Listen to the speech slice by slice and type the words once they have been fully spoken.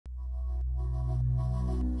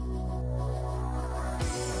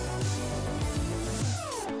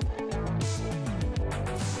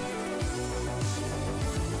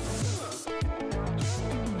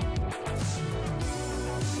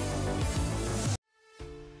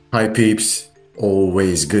Hi peeps,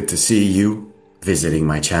 always good to see you visiting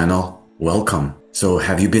my channel. Welcome. So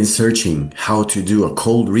have you been searching how to do a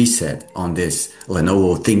cold reset on this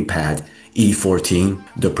Lenovo ThinkPad E14,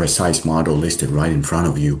 the precise model listed right in front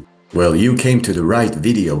of you? Well, you came to the right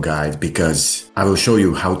video guide because I will show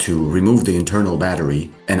you how to remove the internal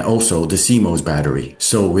battery and also the CMOS battery.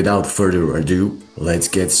 So without further ado, let's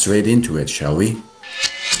get straight into it, shall we?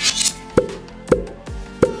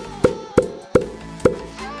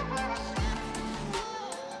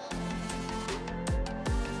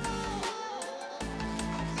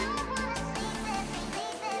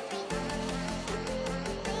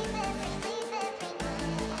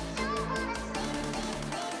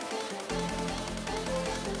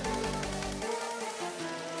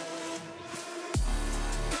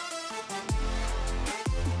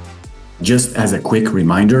 Just as a quick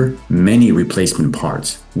reminder, many replacement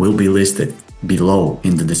parts will be listed below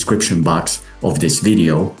in the description box of this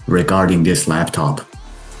video regarding this laptop.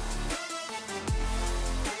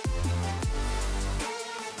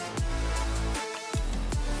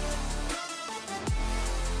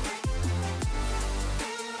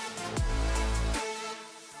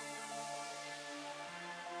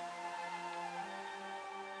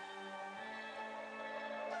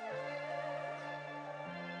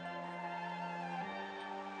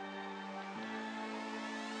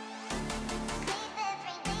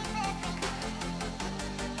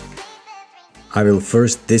 I will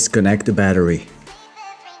first disconnect the battery.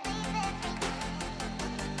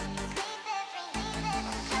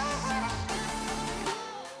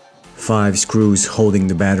 Five screws holding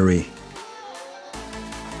the battery.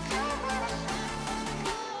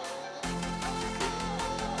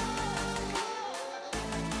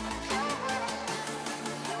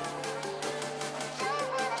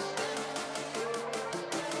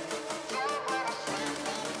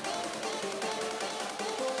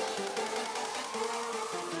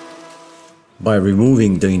 By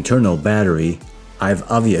removing the internal battery, I've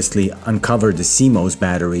obviously uncovered the CMOS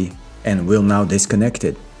battery and will now disconnect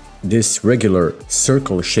it. This regular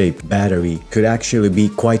circle-shaped battery could actually be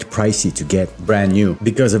quite pricey to get brand new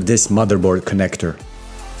because of this motherboard connector.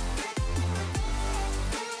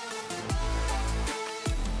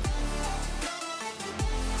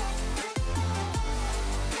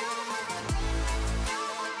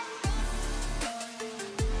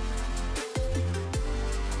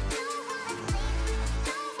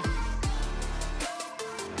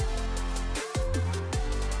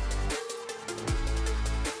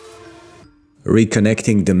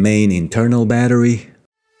 Reconnecting the main internal battery.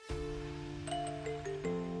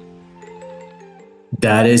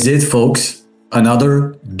 That is it, folks.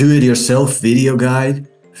 Another do-it-yourself video guide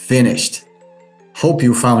finished. Hope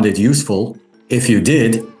you found it useful. If you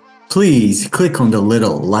did, please click on the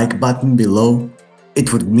little like button below.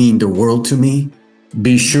 It would mean the world to me.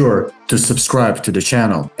 Be sure to subscribe to the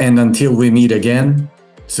channel. And until we meet again,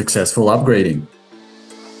 successful upgrading.